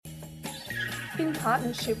In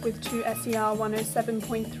partnership with 2SER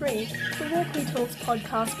 107.3, the Walkley Talks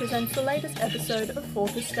podcast presents the latest episode of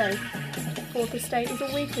Fourth Estate. Fourth Estate is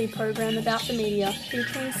a weekly program about the media,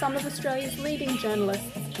 featuring some of Australia's leading journalists,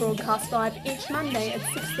 broadcast live each Monday at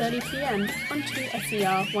 6:30pm on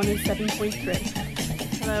 2SER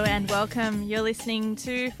 107.3. Hello and welcome. You're listening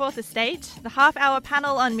to Fourth Estate, the half-hour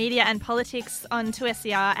panel on media and politics on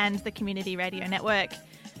 2SER and the Community Radio Network.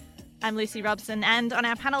 I'm Lucy Robson, and on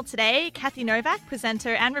our panel today, Kathy Novak,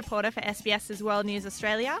 presenter and reporter for SBS's World News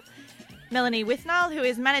Australia, Melanie Withnall, who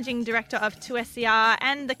is Managing Director of 2SER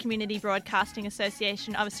and the Community Broadcasting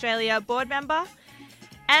Association of Australia board member,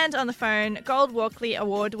 and on the phone, Gold Walkley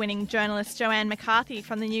Award-winning journalist Joanne McCarthy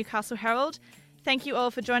from the Newcastle Herald. Thank you all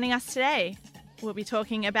for joining us today. We'll be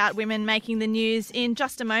talking about women making the news in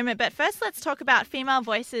just a moment, but first let's talk about female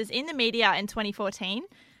voices in the media in 2014.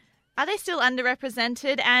 Are they still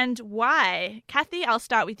underrepresented, and why? Kathy, I'll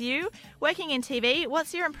start with you. Working in TV,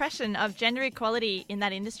 what's your impression of gender equality in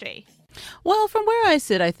that industry? Well, from where I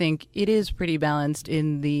sit, I think it is pretty balanced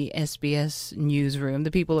in the SBS newsroom.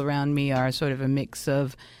 The people around me are sort of a mix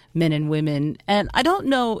of men and women. And I don't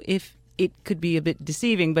know if it could be a bit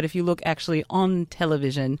deceiving, but if you look actually on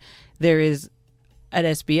television, there is, at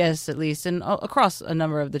SBS at least, and across a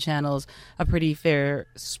number of the channels, a pretty fair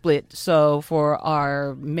split. So for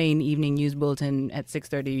our main evening news bulletin at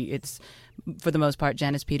 6:30, it's for the most part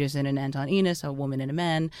Janice Peterson and Anton Enos, a woman and a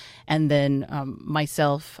man, and then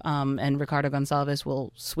myself and Ricardo Gonçalves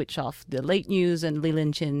will switch off the late news, and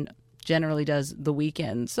Leland Chin generally does the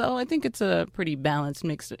weekend. So I think it's a pretty balanced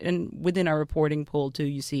mix, and within our reporting pool too,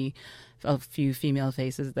 you see a few female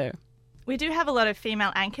faces there. We do have a lot of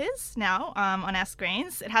female anchors now on our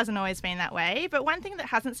screens. It hasn't always been that way, but one thing that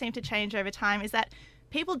hasn't seemed to change over time is that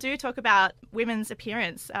people do talk about women's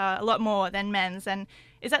appearance a lot more than men's. And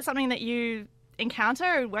is that something that you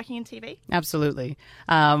encounter working in TV? Absolutely.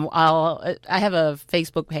 I have a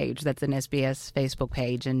Facebook page that's an SBS Facebook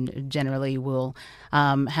page, and generally we'll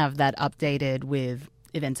have that updated with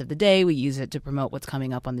events of the day. We use it to promote what's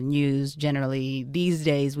coming up on the news. Generally, these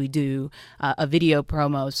days we do a video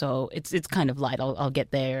promo, so it's kind of light. I'll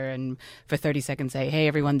get there and for 30 seconds say, hey,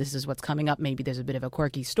 everyone, this is what's coming up. Maybe there's a bit of a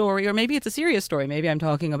quirky story, or maybe it's a serious story. Maybe I'm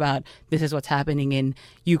talking about this is what's happening in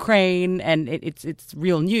Ukraine, and it's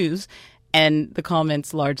real news. And the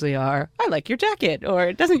comments largely are, I like your jacket,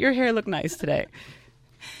 or doesn't your hair look nice today?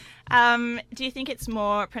 Do you think it's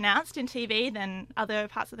more pronounced in TV than other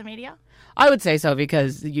parts of the media? I would say so,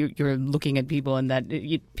 because you're looking at people, and that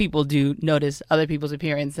people do notice other people's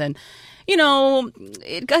appearance. And,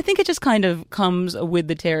 I think it just kind of comes with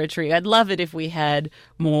the territory. I'd love it if we had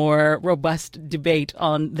more robust debate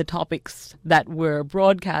on the topics that we're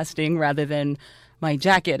broadcasting rather than my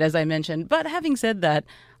jacket, as I mentioned. But having said that,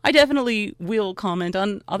 I definitely will comment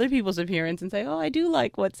on other people's appearance and say, oh, I do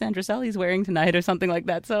like what Sandra Sally's wearing tonight or something like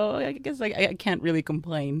that. So I guess I can't really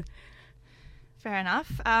complain. Fair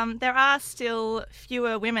enough. There are still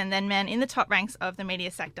fewer women than men in the top ranks of the media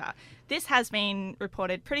sector. This has been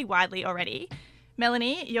reported pretty widely already.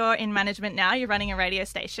 Melanie, you're in management now. You're running a radio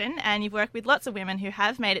station, and you've worked with lots of women who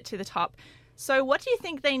have made it to the top. So what do you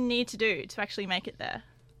think they need to do to actually make it there?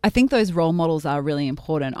 I think those role models are really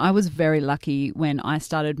important. I was very lucky when I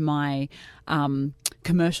started my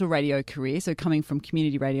commercial radio career, so coming from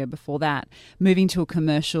community radio before that, moving to a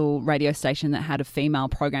commercial radio station that had a female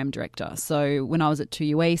program director. So when I was at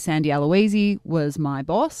 2UE, Sandy Aloisi was my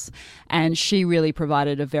boss, and she really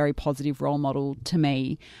provided a very positive role model to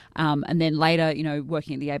me. And then later,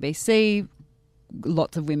 working at the ABC,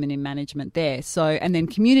 lots of women in management there. So, and then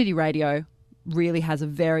community radio really has a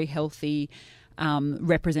very healthy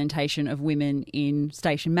representation of women in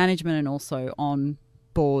station management and also on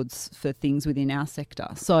boards for things within our sector.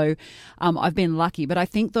 So I've been lucky, but I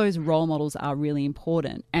think those role models are really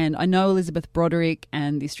important. And I know Elizabeth Broderick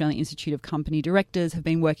and the Australian Institute of Company Directors have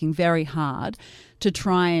been working very hard to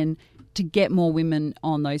try and to get more women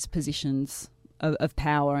on those positions of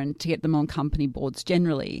power and to get them on company boards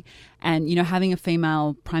generally. And, having a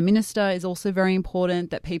female Prime Minister is also very important,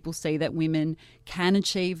 that people see that women can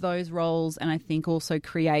achieve those roles, and I think also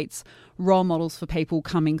creates role models for people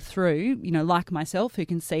coming through, like myself, who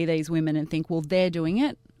can see these women and think, well, they're doing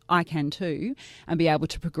it, I can too, and be able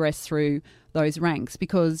to progress through those ranks.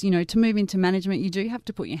 Because, to move into management, you do have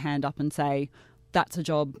to put your hand up and say, that's a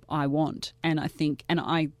job I want. And I think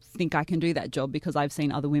I can do that job because I've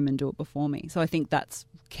seen other women do it before me. So I think that's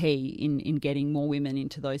key in getting more women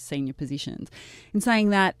into those senior positions. In saying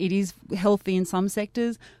that, it is healthy in some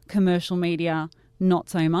sectors, commercial media, not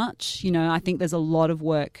so much. I think there's a lot of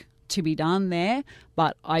work to be done there,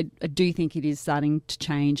 but I do think it is starting to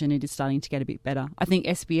change and it is starting to get a bit better. I think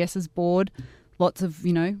SBS's board, lots of,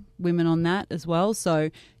 women on that as well. So,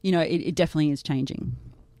 it definitely is changing.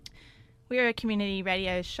 We're a community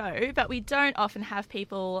radio show, but we don't often have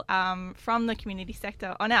people from the community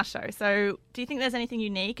sector on our show. So do you think there's anything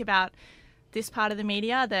unique about this part of the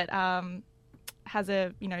media that does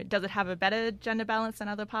it have a better gender balance than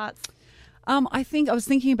other parts? I was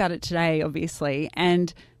thinking about it today, obviously,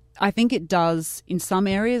 and I think it does in some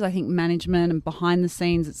areas. I think management and behind the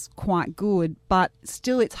scenes, it's quite good, but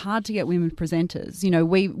still it's hard to get women presenters.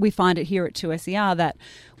 We find it here at 2SER that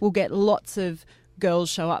we'll get lots of girls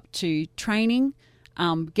show up to training,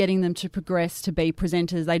 getting them to progress to be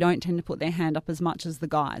presenters. They don't tend to put their hand up as much as the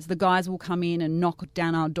guys. The guys will come in and knock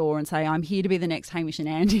down our door and say, I'm here to be the next Hamish and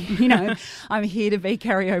Andy. I'm here to be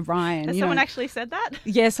Kerry O'Brien. Has someone actually said that?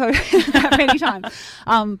 Yeah, so many times.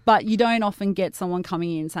 But you don't often get someone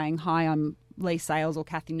coming in saying, hi, I'm Lee Sales or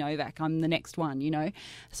Kathy Novak, I'm the next one,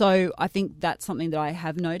 So I think that's something that I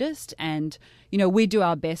have noticed, and, we do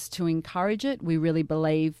our best to encourage it. We really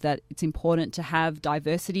believe that it's important to have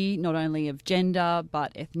diversity, not only of gender,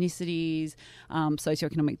 but ethnicities,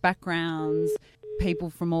 socioeconomic backgrounds, people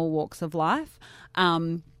from all walks of life.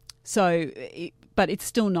 But it's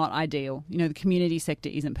still not ideal. The community sector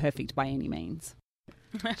isn't perfect by any means.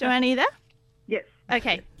 Joanne, are you there? Yes.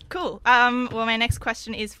 Okay. Cool. Well, my next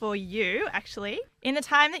question is for you, actually. In the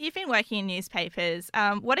time that you've been working in newspapers,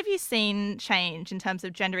 what have you seen change in terms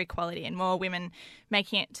of gender equality and more women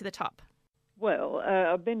making it to the top? Well,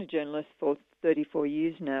 I've been a journalist for 34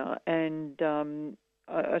 years now, and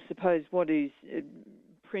I suppose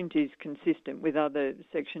print is consistent with other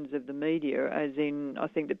sections of the media, as in I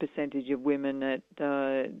think the percentage of women at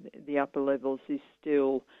the upper levels is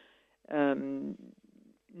still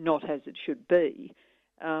not as it should be.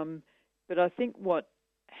 But I think what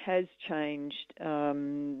has changed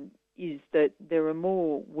is that there are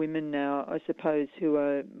more women now, I suppose, who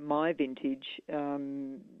are my vintage,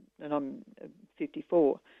 and I'm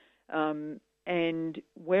 54, and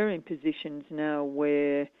we're in positions now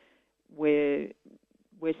where we're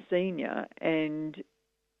senior, and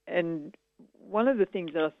one of the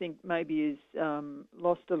things that I think maybe is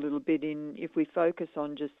lost a little bit in if we focus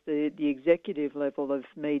on just the executive level of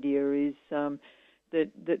media is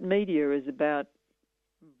that media is about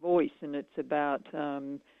voice, and it's about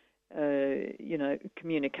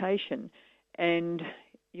communication, and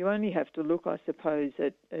you only have to look, I suppose,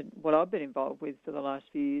 at what I've been involved with for the last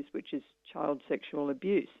few years, which is child sexual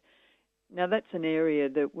abuse. Now that's an area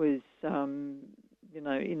that was in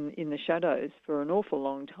the shadows for an awful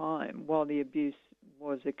long time while the abuse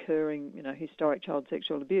was occurring, historic child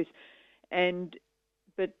sexual abuse,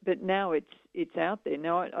 But now it's out there.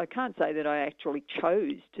 Now I can't say that I actually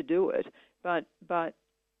chose to do it, but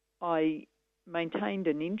I maintained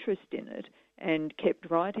an interest in it and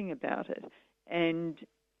kept writing about it, and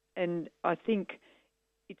I think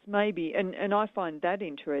it's maybe and I find that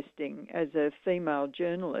interesting as a female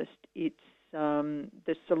journalist. It's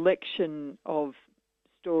the selection of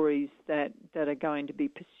stories that are going to be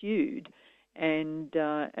pursued, and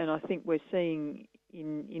I think we're seeing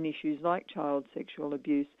in issues like child sexual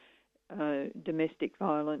abuse, domestic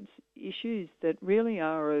violence, issues that really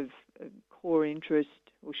are of core interest,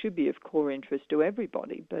 or should be of core interest to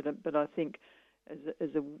everybody. But I think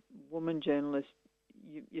as a woman journalist,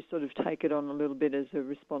 you sort of take it on a little bit as a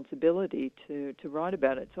responsibility to write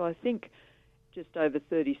about it. So I think just over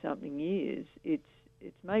 30-something years, it's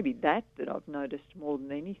maybe that I've noticed more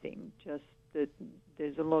than anything, just that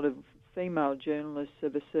there's a lot of female journalists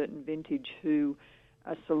of a certain vintage who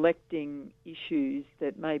are selecting issues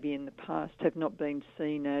that maybe in the past have not been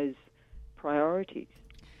seen as priorities.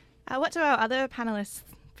 What do our other panellists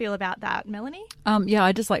feel about that, Melanie?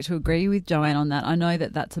 I'd just like to agree with Joanne on that. I know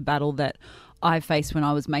that that's a battle that I faced when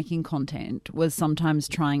I was making content, was sometimes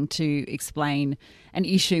trying to explain an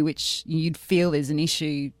issue which you'd feel is an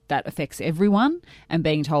issue that affects everyone and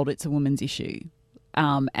being told it's a woman's issue.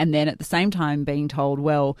 And then at the same time being told,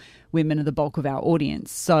 well, women are the bulk of our audience.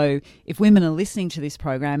 So if women are listening to this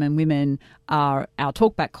program and women are our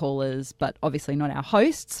talkback callers, but obviously not our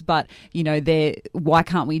hosts, but, why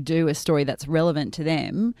can't we do a story that's relevant to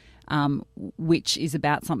them, which is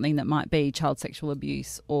about something that might be child sexual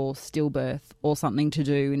abuse or stillbirth or something to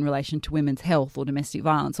do in relation to women's health or domestic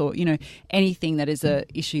violence or, anything that is an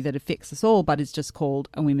issue that affects us all but is just called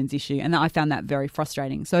a women's issue. And I found that very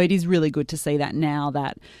frustrating. So it is really good to see that now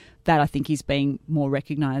that I think is being more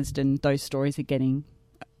recognised and those stories are getting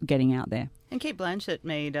out there. And Cate Blanchett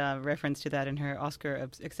made reference to that in her Oscar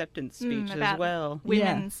acceptance speech as well.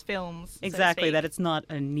 Women's films. Exactly, that it's not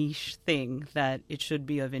a niche thing, that it should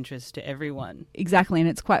be of interest to everyone. Exactly, and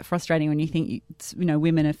it's quite frustrating when you think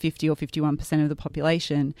women are 50 or 51% of the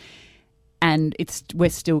population. and we're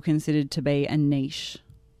still considered to be a niche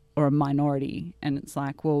or a minority, and it's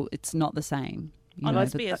like, well, it's not the same. On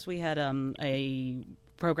SBS, we had a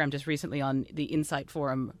program just recently on the Insight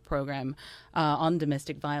Forum program on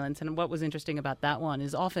domestic violence. And what was interesting about that one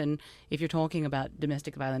is often if you're talking about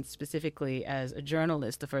domestic violence specifically as a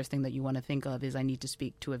journalist, the first thing that you want to think of is I need to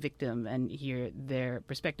speak to a victim and hear their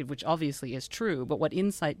perspective, which obviously is true. But what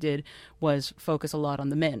Insight did was focus a lot on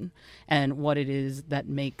the men and what it is that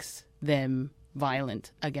makes them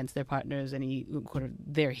violent against their partners, any sort of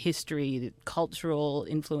their history, the cultural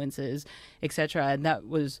influences, etc. And that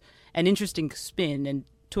was an interesting spin and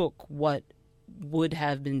took what would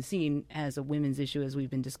have been seen as a women's issue, as we've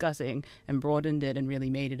been discussing, and broadened it and really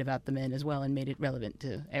made it about the men as well and made it relevant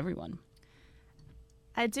to everyone.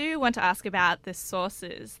 I do want to ask about the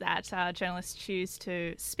sources that journalists choose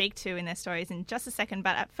to speak to in their stories in just a second,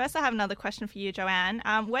 but at first I have another question for you, Joanne.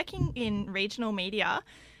 Working in regional media,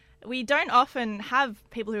 we don't often have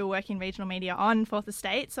people who work in regional media on Fourth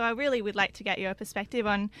Estate, so I really would like to get your perspective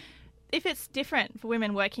on if it's different for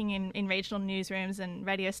women working in regional newsrooms and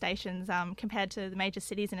radio stations compared to the major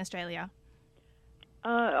cities in Australia.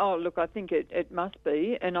 Look, I think it must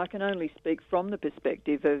be, and I can only speak from the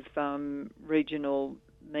perspective of regional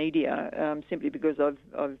media, simply because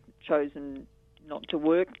I've chosen not to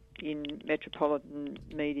work in metropolitan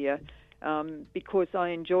media because I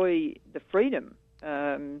enjoy the freedom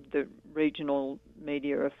the regional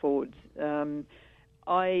media affords.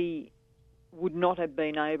 I would not have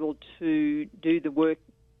been able to do the work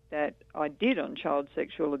that I did on child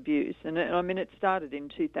sexual abuse. And I mean, it started in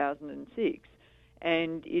 2006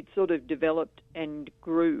 and it sort of developed and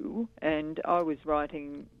grew, and I was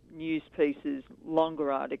writing news pieces,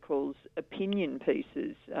 longer articles, opinion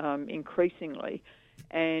pieces increasingly,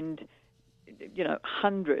 and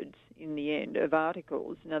hundreds in the end of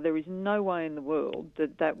articles. Now, there is no way in the world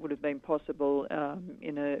that would have been possible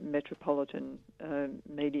in a metropolitan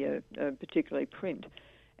media, particularly print.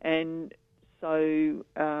 And so,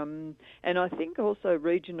 and I think also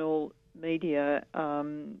regional media,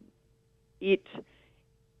 it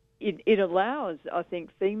allows, I think,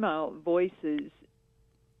 female voices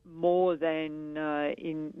more than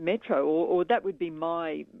in metro, or that would be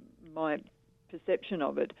my perception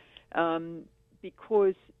of it.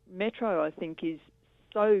 Because metro, I think, is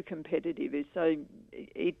so competitive.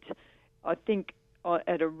 I think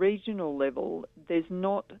at a regional level, there's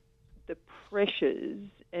not the pressures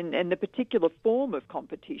and the particular form of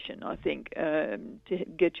competition, I think, to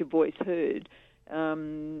get your voice heard,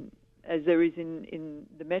 as there is in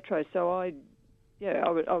the metro. So I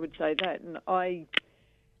would say that, and I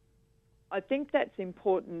think that's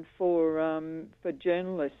important for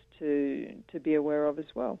journalists to be aware of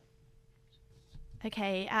as well.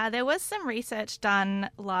 Okay, there was some research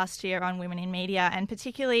done last year on women in media, and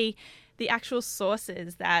particularly the actual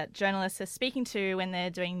sources that journalists are speaking to when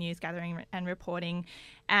they're doing news gathering and reporting.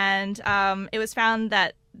 And it was found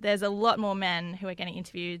that there's a lot more men who are getting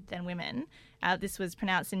interviewed than women. This was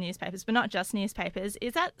pronounced in newspapers, but not just newspapers.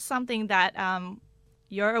 Is that something that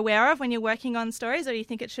you're aware of when you're working on stories, or do you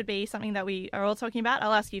think it should be something that we are all talking about?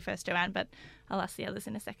 I'll ask you first, Joanne, but I'll ask the others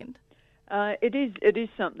in a second. It is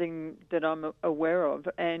something that I'm aware of,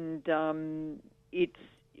 and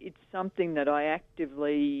it's something that I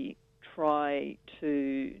actively try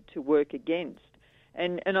to work against.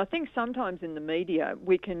 And I think sometimes in the media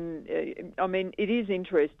we can. It is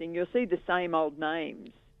interesting. You'll see the same old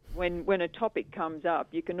names when a topic comes up.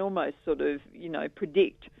 You can almost sort of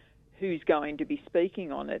predict who's going to be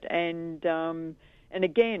speaking on it. And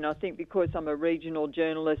again, I think because I'm a regional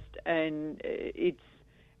journalist, and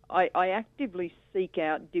I actively seek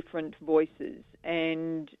out different voices,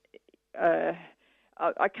 and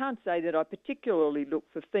I can't say that I particularly look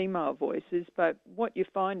for female voices, but what you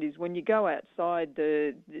find is when you go outside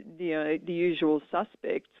the usual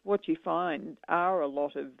suspects, what you find are a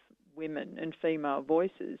lot of women and female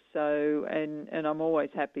voices. So, and I'm always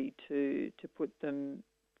happy to put them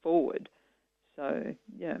forward. So,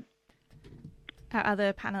 yeah. Our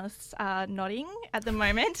other panellists are nodding at the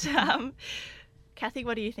moment. Kathy,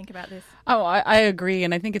 what do you think about this? Oh, I agree,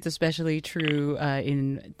 and I think it's especially true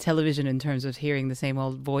in television in terms of hearing the same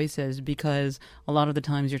old voices, because a lot of the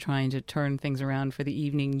times you're trying to turn things around for the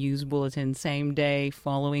evening news bulletin, same day,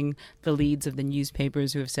 following the leads of the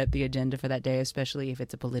newspapers who have set the agenda for that day, especially if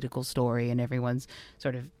it's a political story and everyone's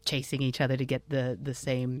sort of chasing each other to get the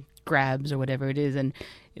same grabs or whatever it is, and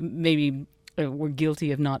maybe we're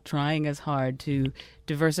guilty of not trying as hard to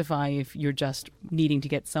diversify if you're just needing to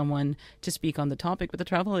get someone to speak on the topic. But the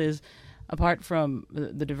trouble is, apart from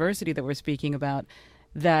the diversity that we're speaking about,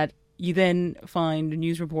 that you then find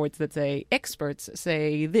news reports that say experts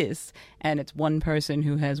say this, and it's one person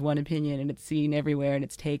who has one opinion, and it's seen everywhere, and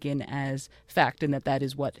it's taken as fact, and that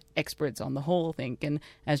is what experts on the whole think. And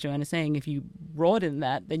as Joanna's saying, if you broaden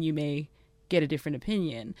that, then you may get a different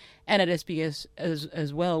opinion. And at SBS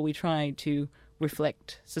as well, we try to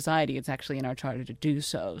reflect society. It's actually in our charter to do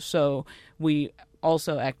so. So we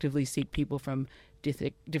also actively seek people from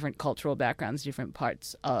different cultural backgrounds, different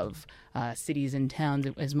parts of cities and towns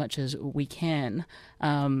as much as we can.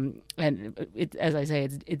 And as I say,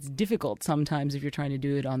 it's difficult sometimes if you're trying to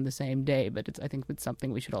do it on the same day, but I think it's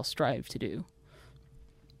something we should all strive to do.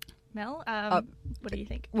 Mel, what do you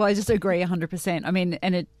think? Well, I just agree 100%. I mean,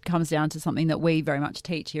 and it comes down to something that we very much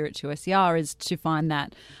teach here at 2SER is to find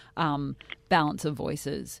that balance of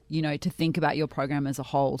voices, to think about your program as a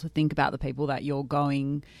whole, to think about the people that you're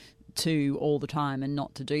going to all the time and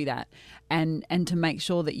not to do that, and to make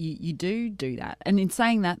sure that you do that. And in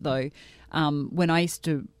saying that, though, when I used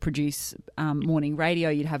to produce morning radio,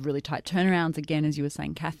 you'd have really tight turnarounds, again, as you were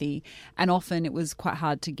saying, Kathy, and often it was quite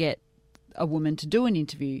hard to get a woman to do an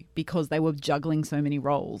interview because they were juggling so many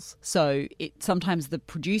roles. So sometimes the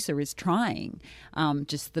producer is trying,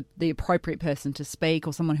 just the appropriate person to speak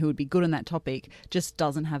or someone who would be good on that topic just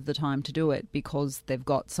doesn't have the time to do it because they've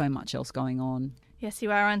got so much else going on. Yes,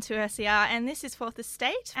 you are on 2SER, and this is Fourth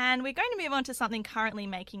Estate, and we're going to move on to something currently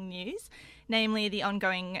making news, namely the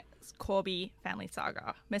ongoing Corby family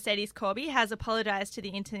saga. Mercedes Corby has apologised to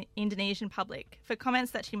the Indonesian public for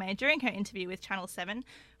comments that she made during her interview with Channel 7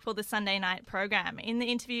 for the Sunday night program. In the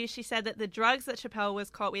interview, she said that the drugs that Chappelle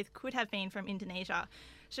was caught with could have been from Indonesia.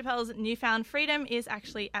 Chappelle's newfound freedom is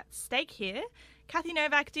actually at stake here. Kathy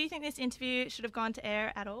Novak, do you think this interview should have gone to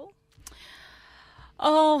air at all?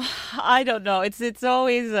 Oh, I don't know. It's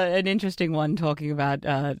always an interesting one talking about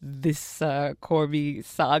this Corby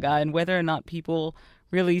saga and whether or not people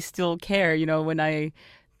really still care. When I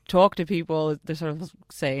talk to people, they're sort of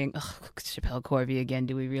saying, Chappelle Corby again,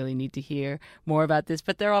 do we really need to hear more about this?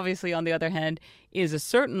 But there obviously, on the other hand, is a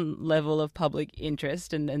certain level of public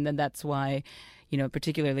interest, and then that's why,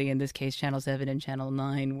 particularly in this case, Channel 7 and Channel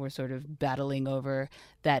 9 were sort of battling over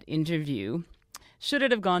that interview. Should it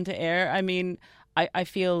have gone to air? I mean, I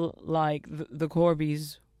feel like the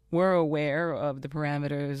Corbys were aware of the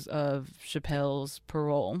parameters of Chappelle's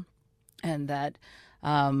parole, and that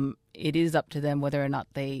it is up to them whether or not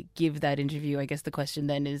they give that interview. I guess the question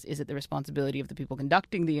then is it the responsibility of the people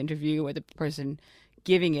conducting the interview or the person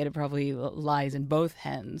giving it? It probably lies in both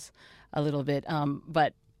hands a little bit.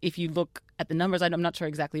 But if you look at the numbers, I'm not sure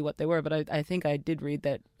exactly what they were, but I think I did read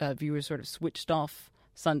that viewers sort of switched off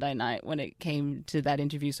Sunday night when it came to that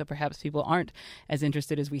interview, so perhaps people aren't as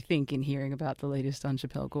interested as we think in hearing about the latest on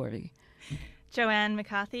Chappelle Corby. Joanne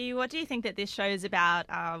McCarthy, what do you think that this shows about,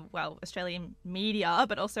 Australian media,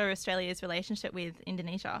 but also Australia's relationship with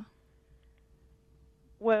Indonesia?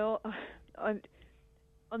 Well,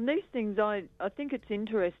 on these things, I think it's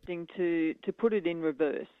interesting to put it in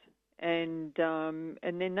reverse, and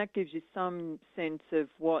then that gives you some sense of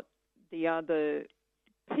what the other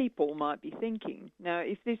people might be thinking. Now,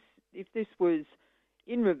 if this was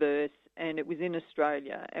in reverse and it was in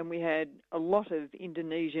Australia and we had a lot of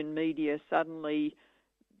Indonesian media suddenly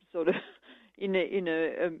sort of in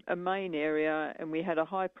a main area, and we had a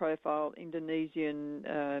high-profile Indonesian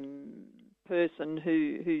person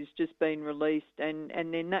who's just been released, and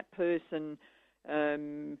then that person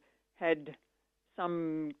had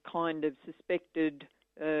some kind of suspected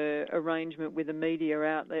arrangement with a media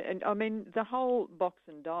outlet, and I mean the whole box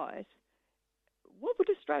and dice. What would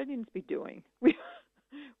Australians be doing? We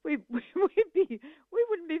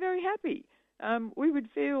wouldn't be very happy. We would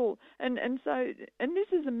feel, and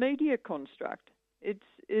this is a media construct.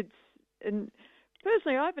 And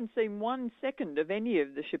personally, I haven't seen 1 second of any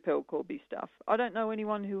of the Chappelle Corby stuff. I don't know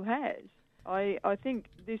anyone who has. I think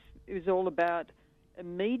this is all about a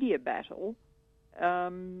media battle,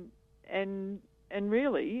 and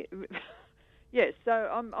really, yes. So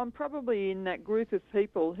I'm probably in that group of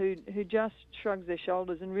people who just shrugs their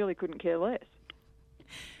shoulders and really couldn't care less.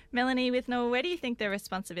 Melanie Withnell, where do you think the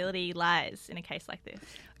responsibility lies in a case like this?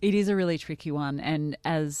 It is a really tricky one, and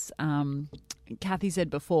as Kathy said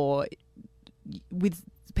before, with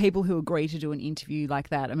people who agree to do an interview like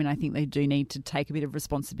that, I mean, I think they do need to take a bit of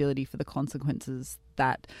responsibility for the consequences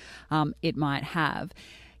that it might have.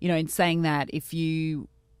 In saying that, if you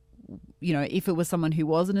if it was someone who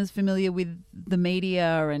wasn't as familiar with the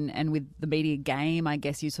media and with the media game, I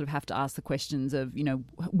guess you sort of have to ask the questions of,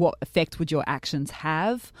 what effect would your actions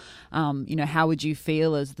have? How would you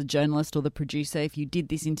feel as the journalist or the producer if you did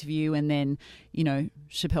this interview and then,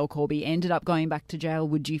 Schapelle Corby ended up going back to jail?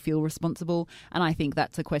 Would you feel responsible? And I think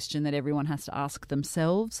that's a question that everyone has to ask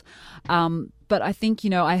themselves. But I think,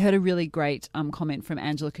 I heard a really great comment from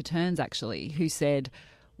Angela Catterns, actually, who said,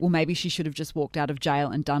 well, maybe she should have just walked out of jail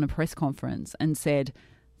and done a press conference and said,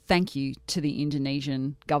 thank you to the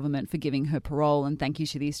Indonesian government for giving her parole and thank you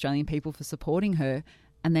to the Australian people for supporting her,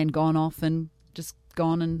 and then gone off and just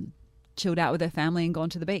gone and chilled out with her family and gone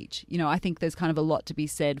to the beach. I think there's kind of a lot to be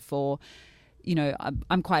said for,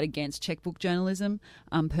 I'm quite against checkbook journalism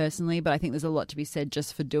personally, but I think there's a lot to be said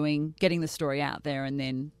just for getting the story out there and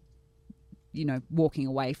then, walking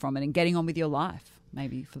away from it and getting on with your life,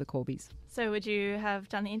 maybe, for the Corbys. So would you have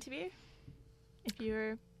done the interview if you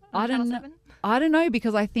were on Channel 7? I don't know,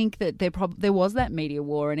 because I think that there was that media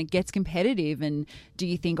war and it gets competitive. And do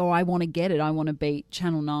you think, I want to get it, I want to beat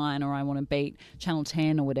Channel 9 or I want to beat Channel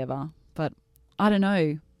 10 or whatever? But I don't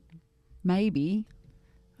know. Maybe.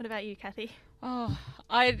 What about you, Kathy?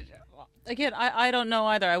 I don't know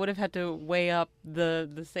either. I would have had to weigh up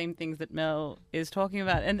the same things that Mel is talking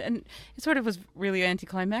about. And it sort of was really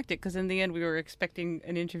anticlimactic because in the end we were expecting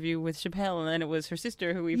an interview with Schapelle and then it was her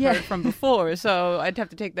sister who we've heard from before. So I'd have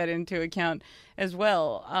to take that into account as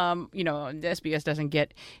well. SBS doesn't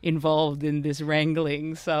get involved in this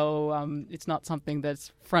wrangling. So it's not something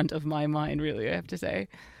that's front of my mind, really, I have to say.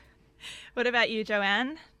 What about you,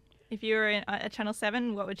 Joanne? If you were at Channel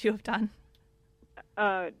 7, what would you have done?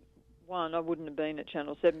 One, I wouldn't have been at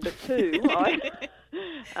Channel 7, but two,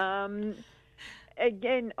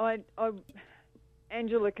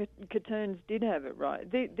 Angela Catterns did have it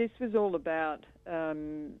right. This was all about,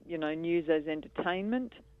 news as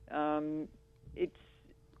entertainment.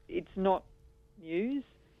 It's not news,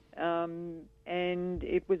 and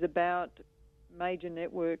it was about major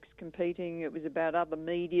networks competing. It was about other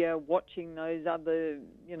media watching those other,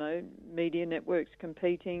 media networks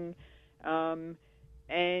competing.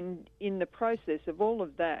 And in the process of all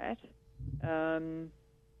of that,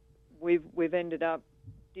 we've ended up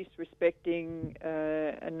disrespecting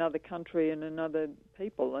another country and another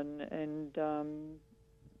people. And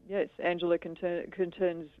yes, Angela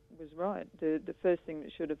Catterns was right. The first thing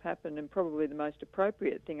that should have happened, and probably the most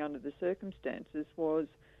appropriate thing under the circumstances, was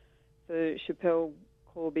for Schapelle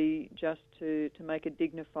Corby just to make a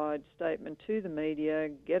dignified statement to the media,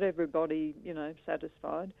 get everybody,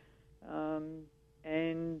 satisfied.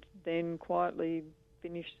 And then quietly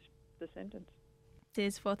finish the sentence.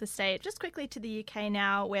 This is Fourth Estate. Just quickly to the UK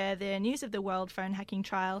now, where the News of the World phone hacking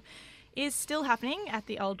trial is still happening at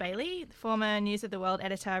the Old Bailey. The former News of the World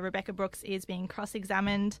editor Rebecca Brooks is being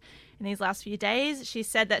cross-examined in these last few days. She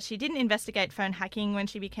said that she didn't investigate phone hacking when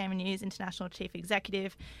she became a News International chief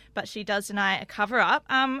executive, but she does deny a cover-up.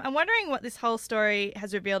 I'm wondering what this whole story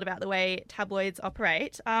has revealed about the way tabloids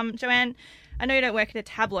operate. Joanne, I know you don't work at a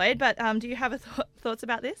tabloid, but do you have thoughts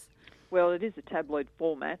about this? Well, it is a tabloid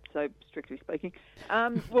format, so strictly speaking. I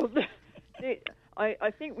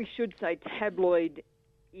think we should say tabloid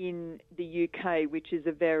in the UK, which is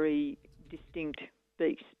a very distinct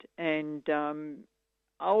beast and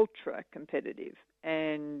ultra competitive,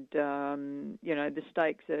 and the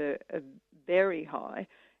stakes are very high,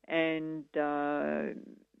 and so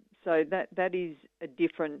that is a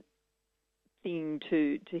different thing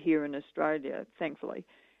to here in Australia, thankfully.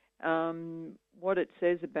 What it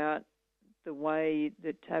says about the way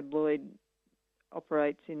the tabloid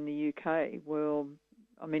operates in the UK, well,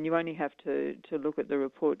 I mean, you only have to look at the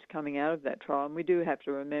reports coming out of that trial, and we do have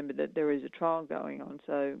to remember that there is a trial going on,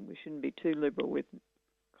 so we shouldn't be too liberal with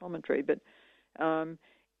commentary. But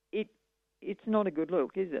it's not a good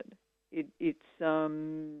look, is it? It's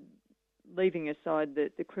leaving aside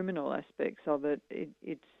the criminal aspects of it.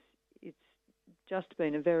 It's just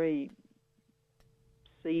been a very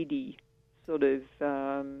seedy sort of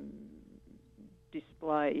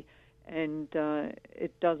display, and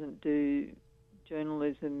it doesn't do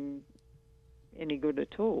journalism any good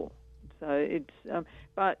at all. So it's,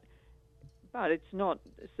 but it's not,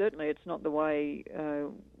 certainly it's not the way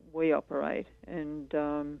we operate. And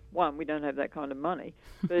one, we don't have that kind of money,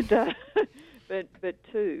 but but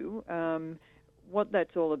two, what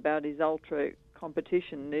that's all about is ultra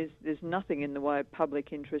competition. There's nothing in the way of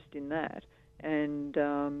public interest in that, and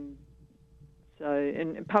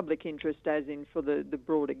and public interest as in for the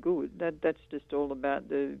broader good. That's just all about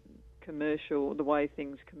the way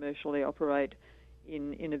things commercially operate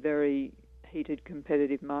in a very heated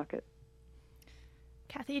competitive market.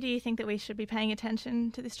 Kathy, do you think that we should be paying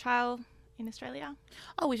attention to this trial in Australia?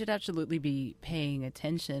 Oh, we should absolutely be paying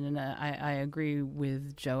attention, and I agree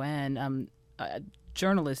with Joanne.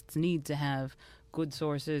 Journalists need to have good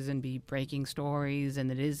sources and be breaking stories,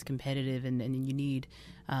 and it is competitive, and you need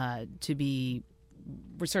to be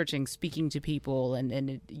researching, speaking to people,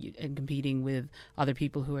 and competing with other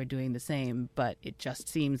people who are doing the same. But it just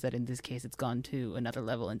seems that in this case it's gone to another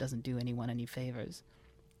level and doesn't do anyone any favors.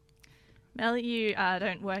 Mel, you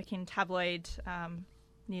don't work in tabloid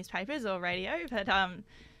newspapers or radio, but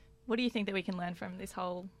what do you think that we can learn from this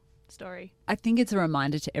whole story? I think it's a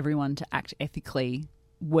reminder to everyone to act ethically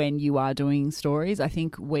when you are doing stories. I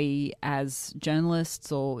think we as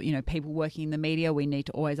journalists or, people working in the media, we need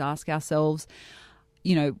to always ask ourselves,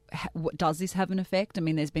 does this have an effect? I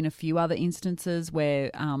mean, there's been a few other instances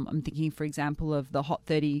where I'm thinking, for example, of the Hot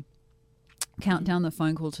 30 countdown, the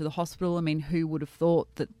phone call to the hospital. I mean, who would have thought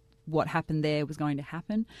that what happened there was going to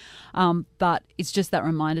happen? But it's just that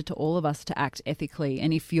reminder to all of us to act ethically.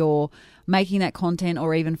 And if you're making that content,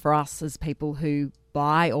 or even for us as people who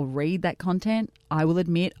buy or read that content, I will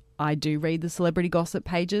admit I do read the celebrity gossip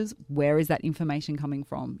pages. Where is that information coming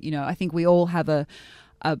from? I think we all have a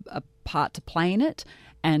part to play in it,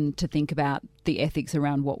 and to think about the ethics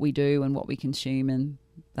around what we do and what we consume and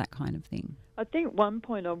that kind of thing. I think one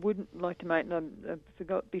point I wouldn't like to make, and I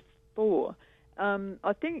forgot before,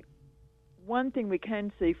 I think one thing we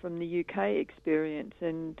can see from the UK experience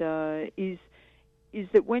and is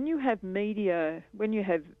that when you have media, when you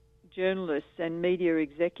have journalists and media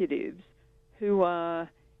executives who are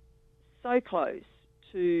so close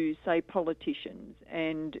to, say, politicians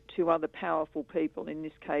and to other powerful people, in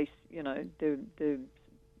this case, the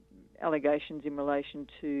allegations in relation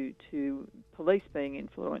to police being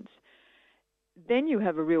influenced, then you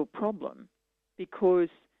have a real problem, because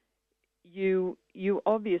you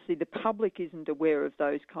obviously, the public isn't aware of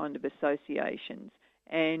those kind of associations,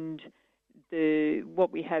 and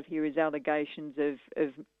what we have here is allegations of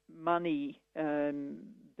money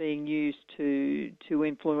being used to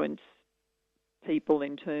influence people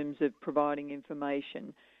in terms of providing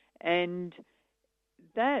information, and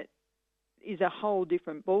that is a whole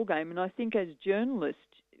different ballgame. And I think as journalists,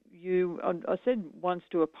 I said once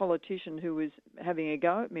to a politician who was having a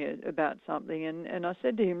go at me about something, and I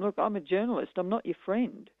said to him, look, I'm a journalist, I'm not your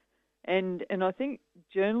friend. And I think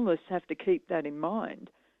journalists have to keep that in mind.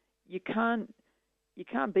 You can't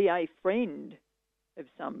be a friend of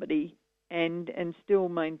somebody and still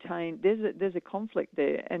maintain, there's a conflict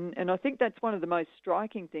there. And I think that's one of the most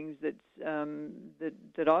striking things that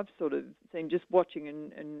I've sort of seen just watching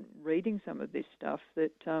and reading some of this stuff,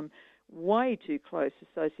 that way too close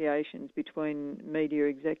associations between media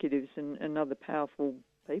executives and other powerful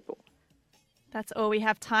people. That's all we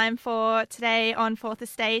have time for today on Fourth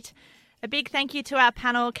Estate. A big thank you to our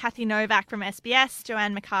panel, Kathy Novak from SBS,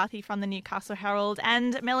 Joanne McCarthy from the Newcastle Herald,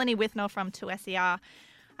 and Melanie Withnell from 2SER.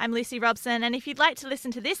 I'm Lucy Robson, and if you'd like to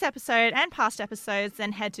listen to this episode and past episodes,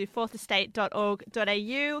 then head to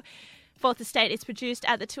fourthestate.org.au. Fourth Estate is produced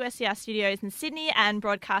at the 2SER studios in Sydney and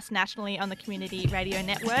broadcast nationally on the Community Radio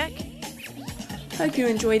Network. Hope you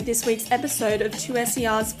enjoyed this week's episode of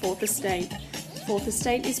 2SER's Fourth Estate. Fourth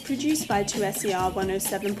Estate is produced by 2SER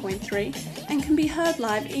 107.3 and can be heard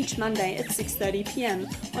live each Monday at 6:30pm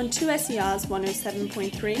on 2SER's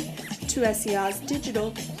 107.3, 2SER's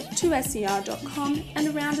digital, 2SER.com and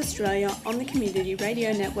around Australia on the Community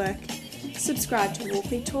Radio Network. Subscribe to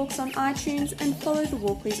Walkley Talks on iTunes and follow the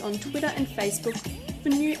Walkleys on Twitter and Facebook for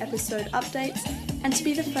new episode updates and to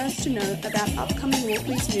be the first to know about upcoming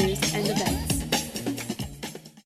Walkleys news and events.